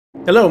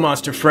Hello,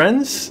 monster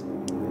friends.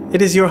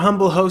 It is your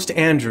humble host,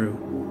 Andrew,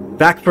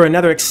 back for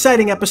another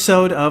exciting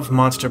episode of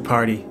Monster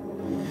Party.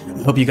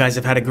 I hope you guys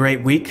have had a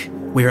great week.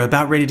 We are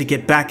about ready to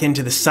get back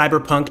into the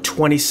Cyberpunk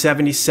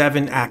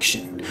 2077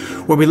 action.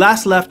 Where we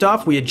last left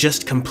off, we had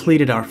just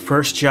completed our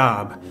first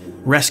job,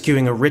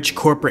 rescuing a rich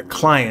corporate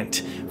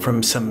client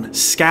from some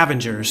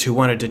scavengers who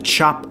wanted to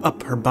chop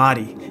up her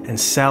body and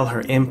sell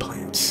her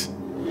implants.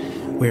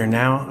 We are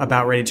now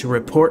about ready to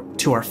report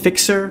to our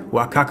fixer,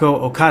 Wakako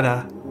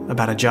Okada,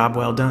 about a job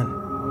well done.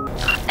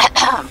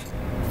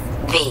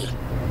 V,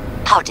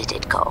 how did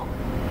it go?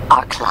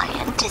 Our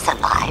client is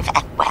alive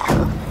and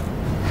well.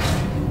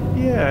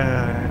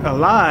 Yeah,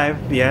 alive,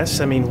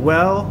 yes. I mean,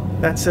 well,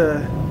 that's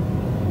a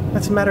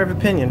matter of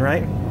opinion,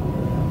 right?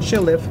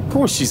 She'll live. Of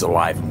course she's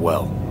alive and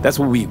well. That's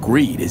what we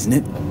agreed, isn't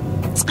it?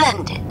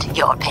 Splendid.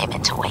 Your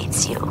payment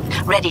awaits you,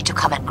 ready to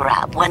come and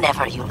grab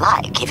whenever you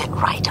like, even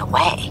right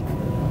away.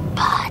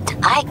 But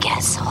I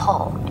guess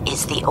home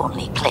is the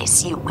only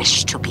place you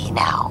wish to be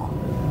now.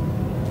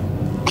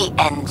 The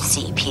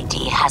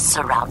NCPD has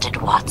surrounded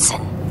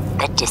Watson.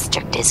 The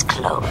district is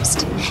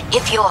closed.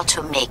 If you're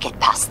to make it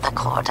past the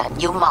cordon,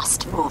 you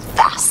must move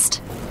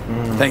fast.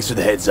 Thanks for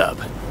the heads up.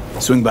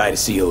 Swing by to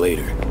see you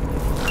later.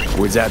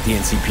 Word's out the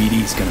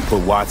NCPD is gonna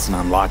put Watson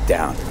on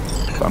lockdown.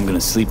 If I'm gonna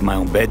sleep in my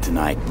own bed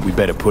tonight, we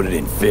better put it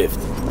in fifth.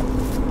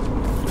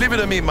 Leave it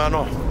to me,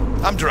 mano.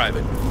 I'm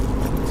driving.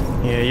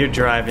 Yeah, you're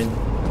driving.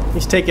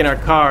 He's taking our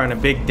car on a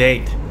big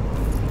date.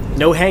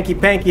 No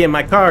hanky-panky in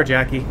my car,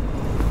 Jackie.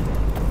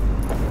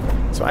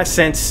 So I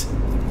sense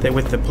that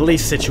with the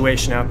police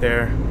situation out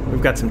there,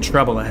 we've got some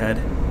trouble ahead.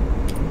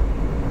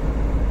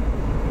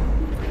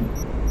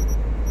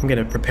 I'm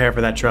gonna prepare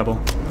for that trouble.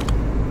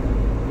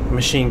 A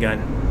machine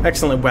gun.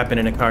 Excellent weapon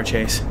in a car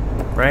chase,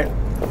 right?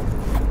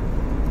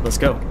 Let's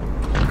go.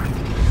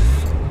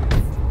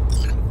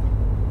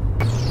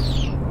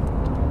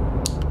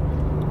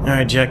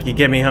 Alright, Jackie,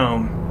 get me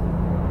home.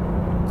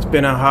 It's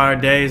been a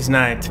hard day's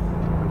night,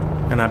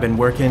 and I've been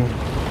working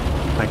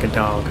like a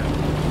dog.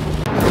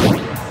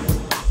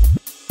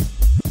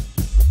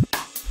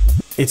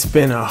 It's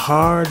been a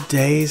hard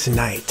day's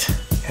night,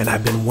 and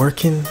I've been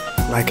working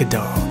like a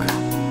dog.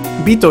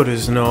 ビートル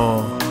ズ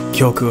の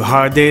曲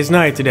Hard Day's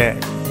Night で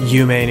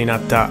有名にな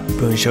った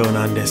文章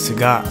なんです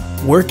が、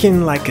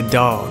Working like a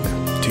dog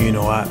という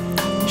のは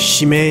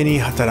使命に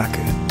働く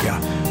や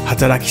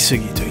働きす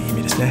ぎという意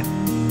味ですね。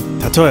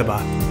例え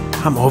ば、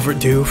I'm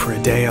overdue for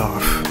a day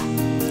off.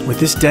 With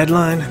this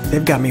deadline,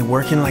 they've got me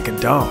working like a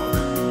dog.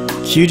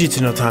 休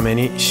日のため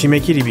に締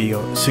め切り日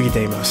を過ぎ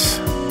ています。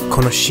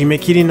この締め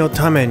切りの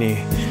ために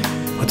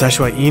私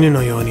は犬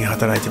のように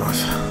働いていま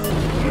す。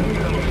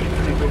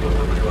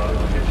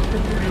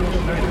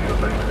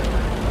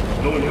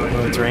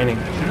Oh, it's raining.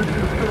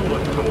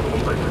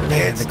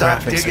 Man, the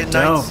graphics are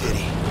dope.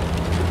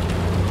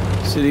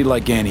 City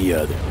like any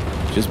other,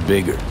 just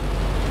bigger.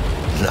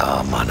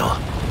 Nah, mano.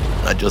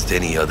 Not just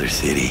any other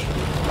city.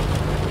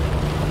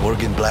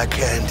 Morgan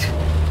Blackhand,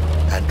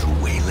 Andrew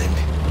Wayland,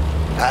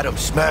 Adam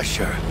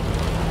Smasher.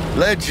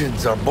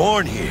 Legends are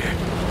born here.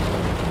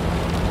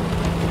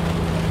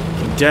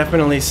 You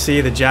definitely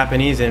see the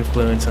Japanese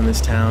influence on this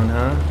town,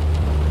 huh?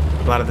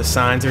 A lot of the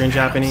signs are in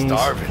Japanese. I'm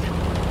starving.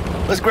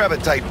 Let's grab a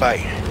tight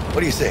bite. What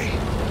do you say?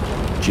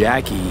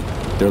 Jackie,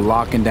 they're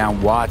locking down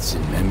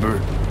Watson,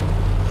 remember?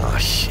 Oh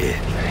shit,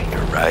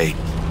 you're right.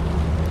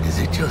 Is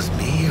it just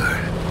me or...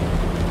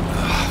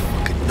 Oh,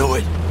 fucking knew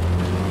it.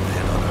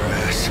 Man on our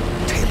ass,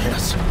 tailing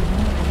us.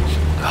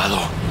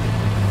 Chingado.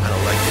 I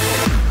don't like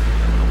it.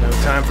 No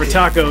time for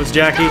tacos,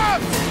 Jackie.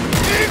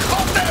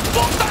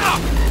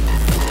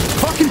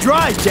 Fucking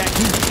drive,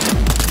 Jackie!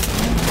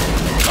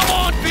 Come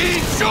on,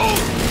 B, shoot!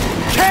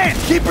 Can't!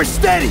 Keep her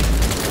steady!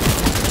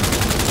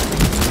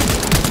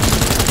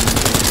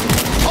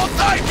 Hold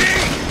tight, B!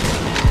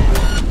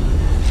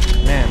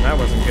 Man, that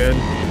wasn't good.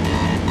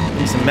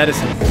 Need some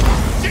medicine.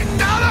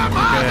 Chingada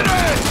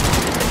madre!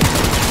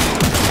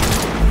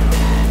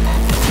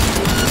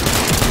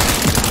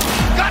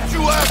 Got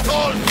you,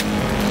 asshole!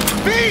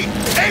 B,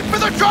 aim for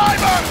the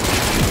driver!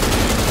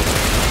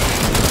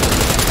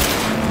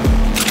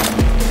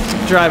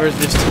 Driver's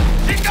just...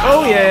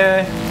 Oh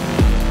yeah!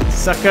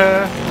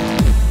 Sucker!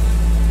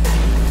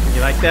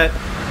 You like that?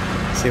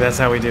 See, that's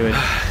how we do it.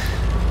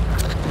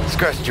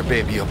 Scratched your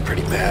baby up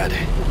pretty bad.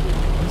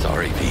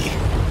 Sorry, V.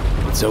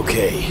 It's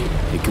okay.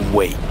 It can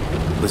wait.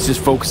 Let's just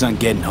focus on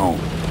getting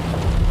home.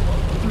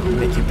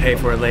 Make you pay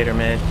for it later,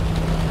 man.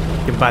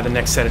 You can buy the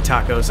next set of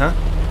tacos, huh?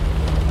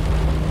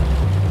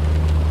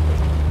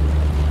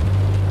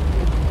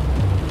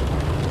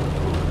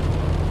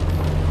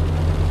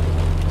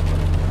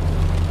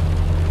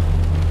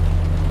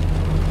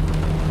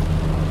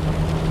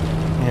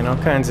 And all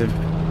kinds of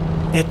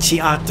ecchi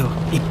art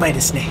いっぱい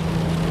ですね。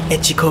エッ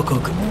チ広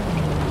告。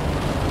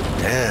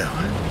Damn.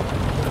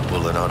 They're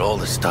pulling out all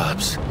the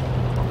stops.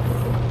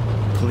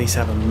 Police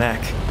have a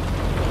mech.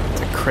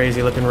 It's a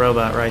crazy looking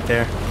robot right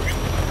there.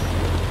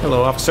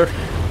 Hello, officer.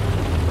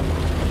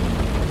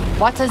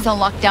 Watson's on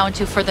lockdown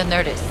to further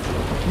notice.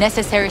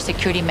 Necessary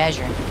security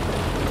measure.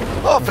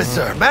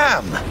 Officer,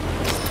 ma'am!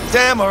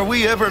 Damn, are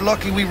we ever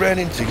lucky we ran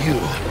into you.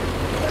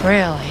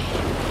 Really?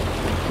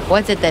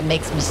 What's it that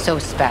makes me so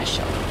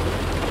special?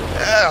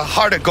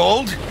 Heart of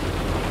gold?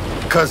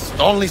 Because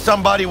only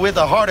somebody with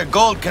a heart of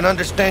gold can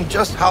understand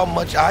just how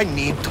much I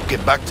need to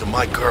get back to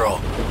my girl.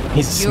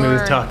 He's a smooth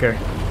Your talker.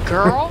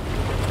 Girl?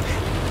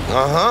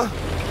 Uh-huh.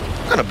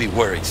 I'm gonna be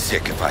worried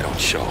sick if I don't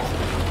show.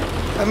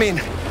 I mean,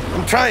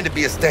 I'm trying to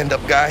be a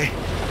stand-up guy.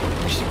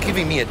 She's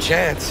giving me a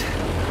chance.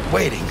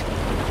 Waiting.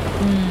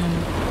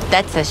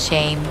 That's a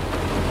shame.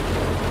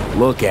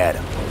 Look at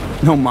him.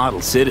 No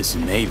model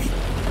citizen, maybe,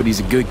 but he's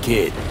a good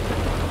kid.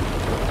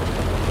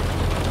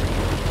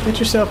 Get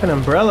yourself an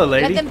umbrella,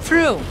 Let lady. them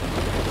through.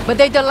 But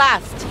they're the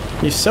last.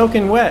 You're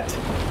soaking wet.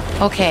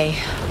 Okay,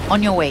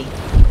 on your way.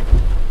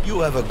 You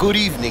have a good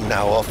evening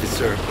now,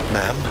 officer,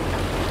 ma'am.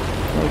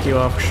 Thank you,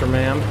 officer,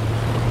 ma'am.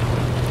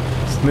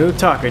 Smooth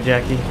talker,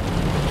 Jackie.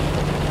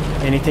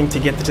 Anything to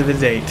get to the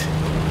date.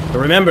 But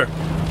remember,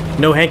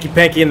 no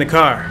hanky-panky in the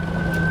car.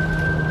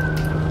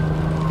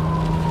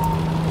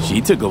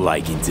 She took a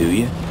liking to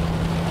you.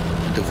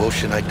 The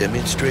devotion I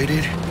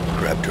demonstrated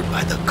grabbed her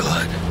by the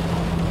gut.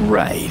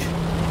 Right.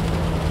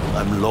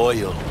 I'm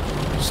loyal,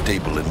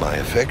 stable in my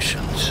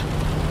affections,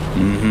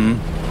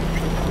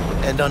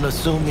 Mm-hmm. and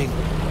unassuming.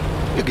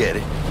 You get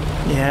it.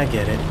 Yeah, I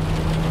get it.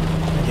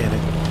 I get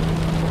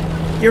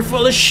it. You're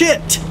full of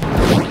shit!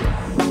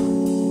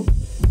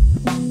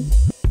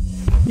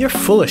 You're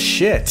full of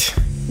shit.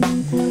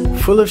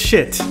 Full of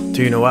shit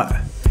というのは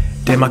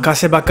出任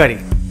せばかり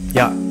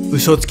や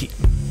嘘つき。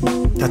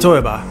例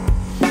えば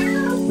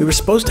We were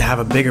supposed to have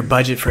a bigger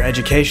budget for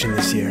education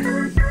this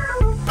year.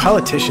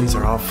 Politicians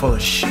are all full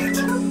of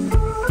shit.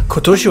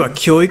 今年は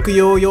教育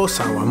用予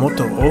算はもっ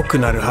と多く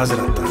なるはず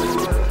だった。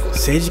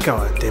政治家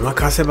は出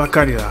任せば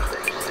かりだ。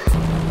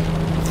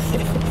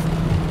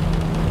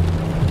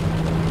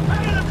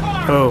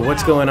Oh,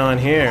 what's going on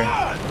here?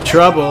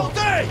 Trouble.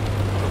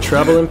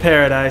 Trouble in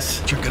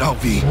paradise. Check it out,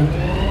 V.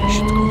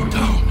 Shit's going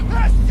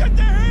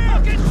down.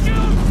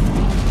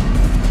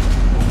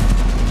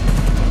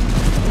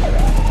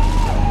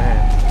 Man,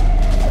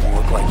 You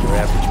look like your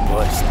average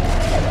bust.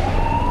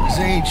 These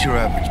ain't your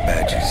average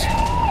badges.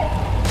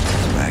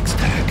 It's Max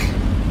Tac.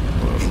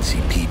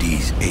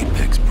 NCPD's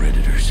apex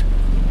predators.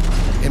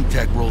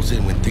 MTAC rolls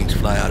in when things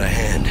fly out of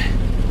hand.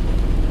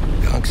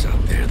 Gonks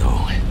out there,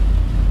 though.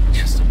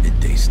 Just a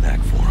midday snack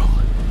for them.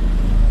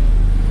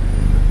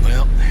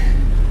 Well,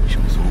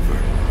 show's over.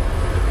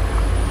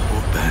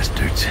 Poor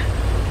bastards.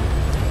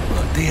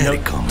 But they had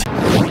it coming.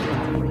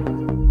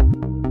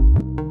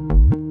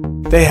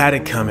 they had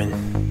it coming.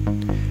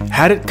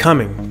 Had it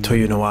coming と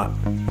いうのは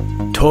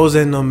当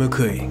然の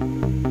報い。例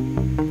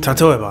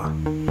えば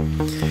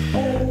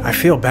I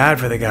feel bad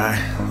for the guy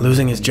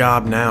losing his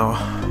job now,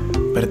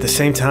 but at the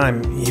same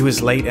time, he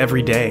was late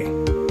every day.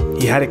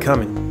 He had it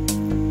coming.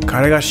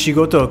 彼が仕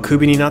事をク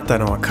ビになった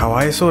のはか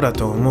わいそうだ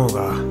と思う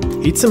が、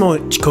いつも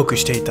遅刻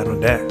していたの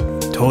で、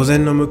当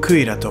然の報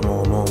いだと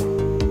も思う。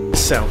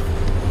Self.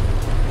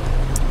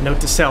 Note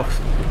to self.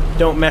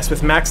 Don't mess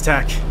with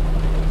MaxTac.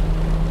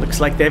 Looks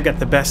like they've got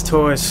the best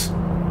toys.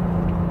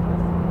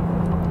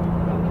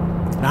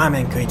 ラー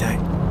メン食いたい。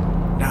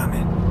ラーメ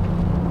ン。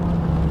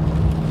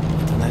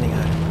あと何が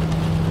ある？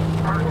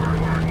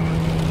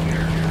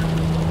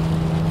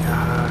い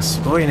やー、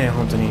すごいね、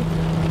本当に。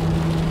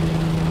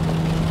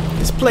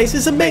This place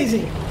is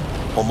amazing!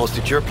 Almost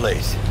at your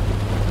place.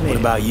 What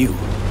about you?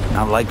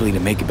 Not likely to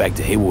make it back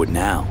to Haywood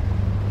now.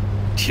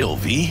 Chill,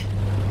 V.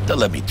 They'll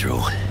let me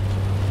through.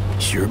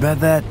 Sure about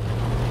that?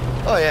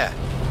 Oh, yeah.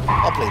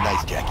 I'll play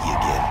nice Jackie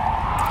again.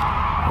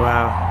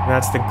 Wow,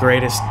 that's the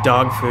greatest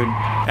dog food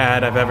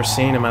ad I've ever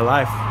seen in my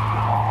life.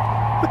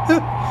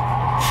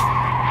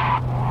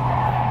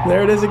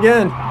 There it is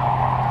again.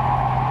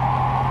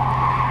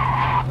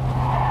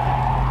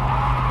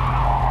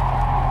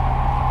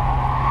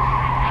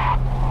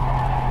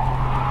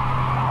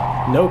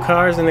 No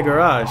cars in the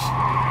garage.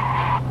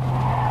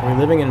 Are we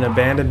living in an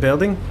abandoned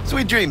building?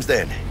 Sweet dreams,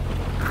 then.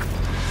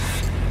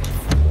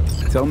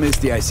 Tell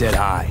Misty I said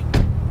hi.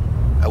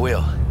 I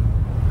will.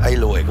 Ahí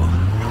luego.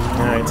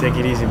 Alright, take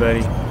it easy,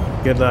 buddy.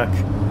 Good luck.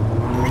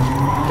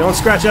 Don't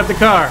scratch up the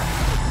car.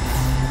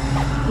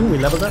 Ooh, we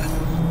leveled up.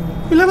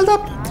 We leveled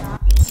up.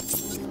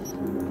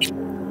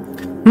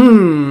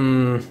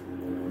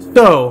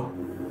 So,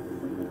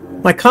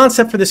 my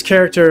concept for this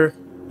character,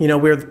 you know,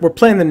 we're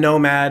playing the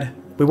Nomad.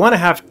 We want to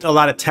have a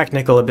lot of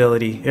technical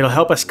ability. It'll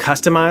help us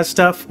customize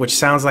stuff, which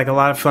sounds like a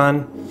lot of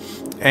fun.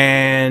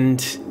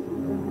 And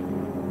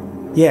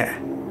yeah,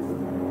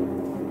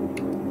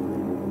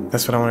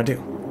 that's what I want to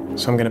do.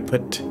 So I'm going to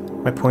put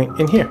my point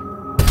in here.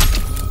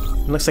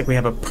 It looks like we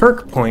have a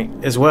perk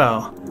point as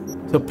well.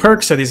 So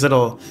perks are these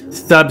little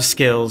sub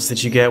skills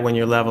that you get when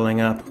you're leveling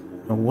up.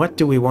 Now, what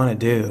do we want to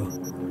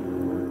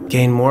do?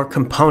 Gain more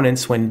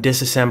components when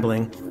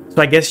disassembling.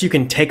 So I guess you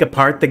can take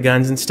apart the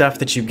guns and stuff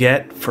that you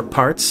get for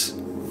parts,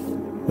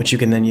 which you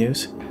can then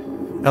use.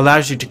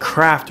 Allows you to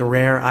craft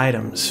rare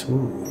items.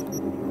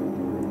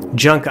 Ooh.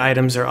 Junk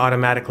items are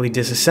automatically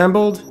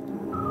disassembled.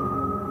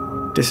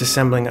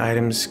 Disassembling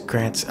items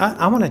grants...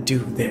 I want to do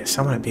this.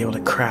 I want to be able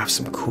to craft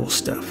some cool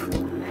stuff.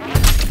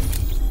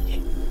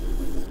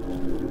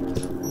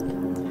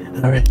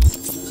 Alright.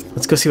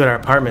 Let's go see what our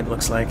apartment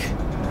looks like.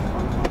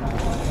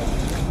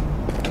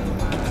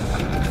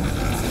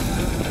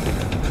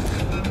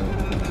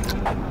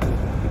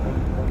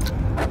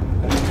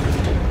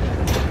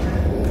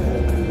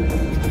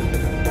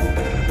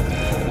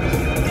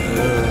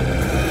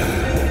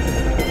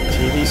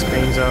 TV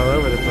screens all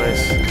over the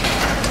place.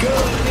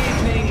 Good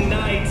evening,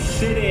 Night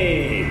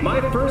City. My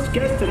first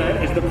guest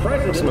tonight is the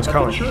president Someone's of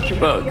calling. the Church of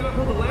Bug.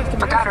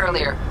 Forgot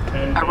earlier.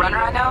 A runner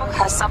I know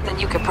has something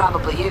you could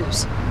probably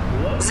use.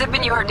 Zip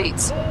in your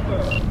deeds.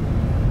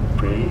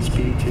 Praise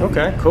be to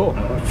Okay, cool.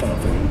 our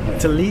Father in heaven.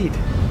 It's a lead.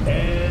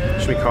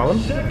 Should we call him?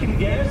 Second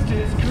guest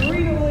is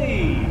Karina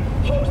Lee,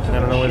 host of I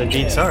don't know where the GS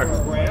deets are.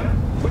 program,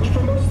 which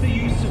promotes the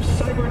use of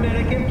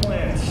cybernetic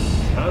implants.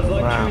 How's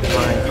life Wow, treating you?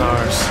 flying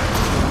cars.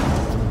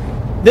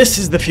 This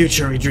is the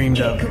future we dreamed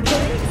of.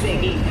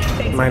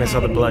 Minus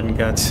all the blood and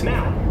guts.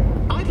 Now,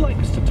 I'd like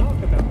us to talk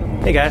about the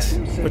Hey guys,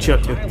 what you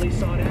up to? highly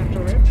sought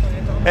after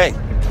implant on Hey,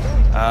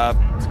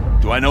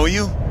 do I know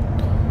you?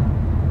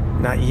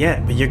 Not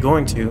yet, but you're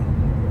going to.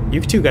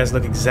 You two guys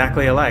look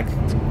exactly alike.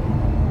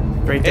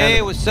 Great down.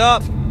 Hey, what's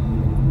up?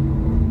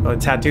 Oh, the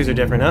tattoos are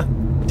different, huh?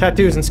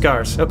 Tattoos and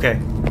scars. Okay,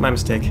 my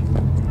mistake.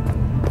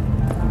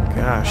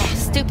 Gosh,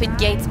 Stupid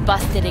gate's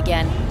busted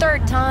again.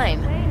 Third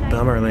time.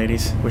 bummer,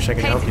 ladies. Wish I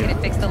could help you.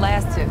 Fix the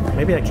last two.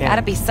 Maybe I can.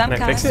 Gotta be some Can I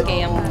kind of fix it?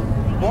 scam.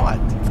 What?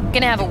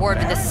 Gonna have a word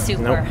with the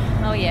super. Nope.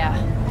 Oh yeah.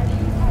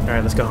 All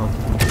right, let's go home.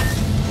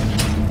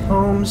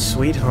 Home,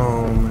 sweet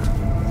home.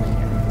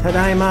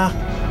 Tadaima.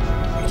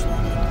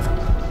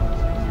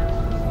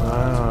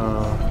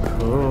 Wow,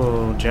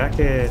 cool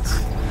jackets.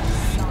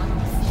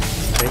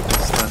 Take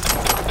this stuff.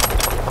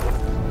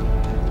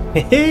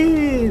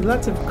 Hey,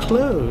 lots of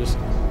clothes.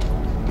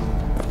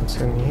 What's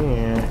in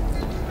here?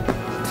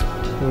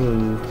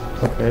 Ooh,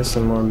 okay,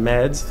 some more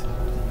meds.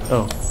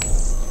 Oh,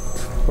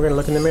 we're gonna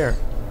look in the mirror.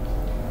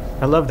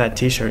 I love that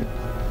t-shirt.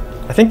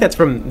 I think that's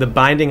from The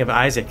Binding of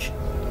Isaac.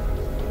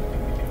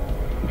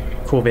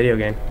 Cool video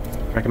game.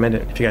 Recommend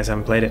it if you guys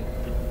haven't played it.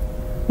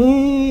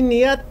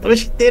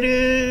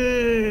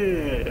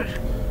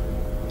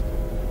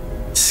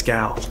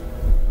 Scowl.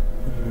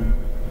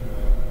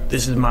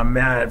 This is my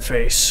mad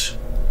face.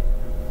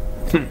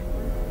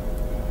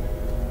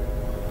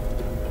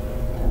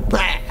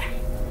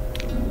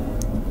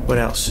 What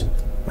else?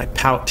 My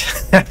pout.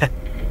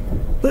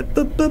 But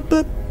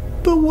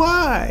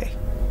why?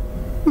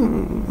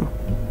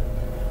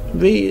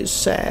 V is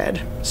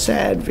sad.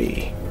 Sad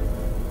V.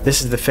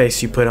 This is the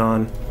face you put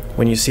on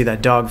when you see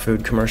that dog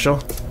food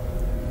commercial.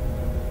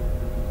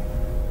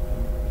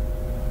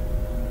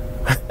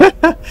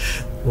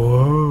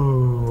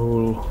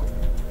 Whoa.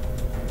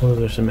 Those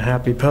are some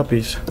happy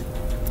puppies.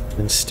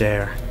 And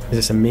stare. Is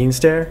this a mean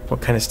stare?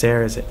 What kind of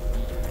stare is it?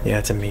 Yeah,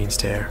 it's a mean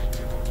stare.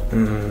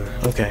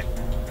 Okay.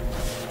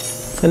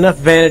 Enough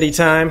vanity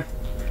time.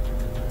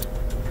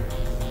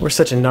 We're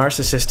such a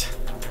narcissist.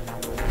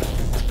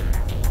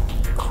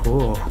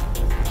 Cool.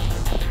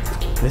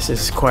 This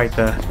is quite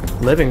the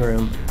living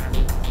room.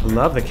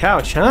 Love the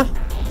couch, huh?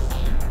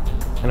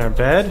 And our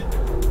bed.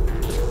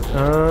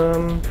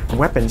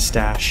 Weapon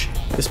stash.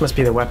 This must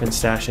be the weapon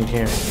stash in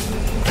here.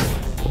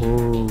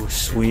 Ooh,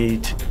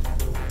 sweet.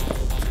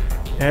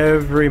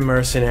 Every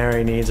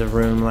mercenary needs a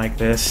room like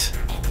this.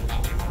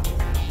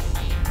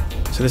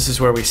 So this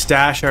is where we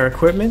stash our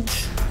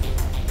equipment.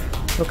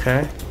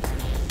 Okay.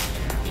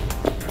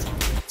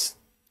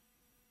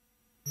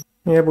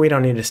 Yeah, but we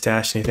don't need to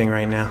stash anything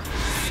right now.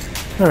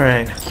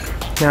 Alright.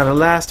 Now the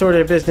last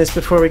order of business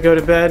before we go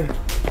to bed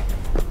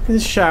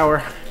is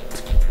shower.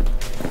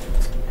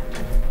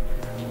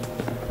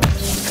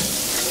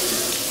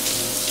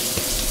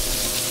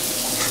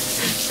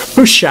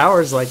 Who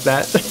showers like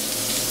that?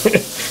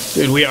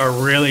 Dude, we are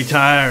really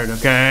tired,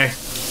 okay?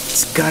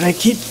 It's gotta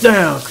keep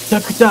down.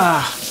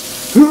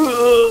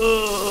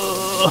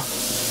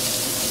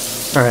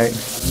 Alright.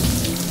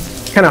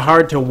 Kind of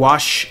hard to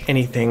wash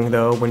anything,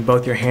 though, when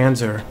both your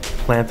hands are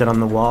planted on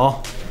the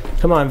wall.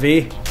 Come on,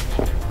 V.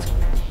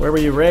 Where were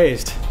you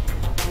raised?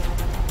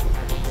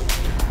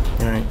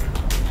 Alright.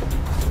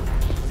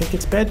 I think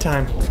it's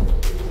bedtime.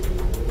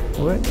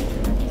 What?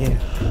 Yeah.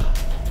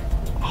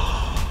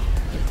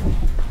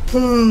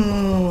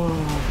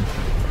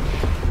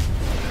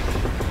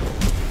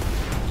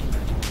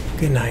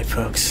 Good night,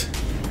 folks.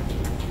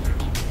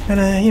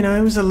 And, you know,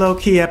 it was a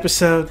low-key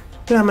episode,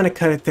 but I'm gonna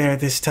cut it there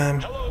this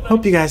time.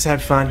 Hope you guys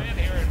had fun.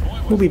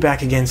 We'll be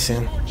back again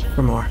soon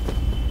for more.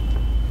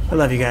 I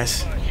love you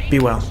guys. Be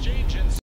well.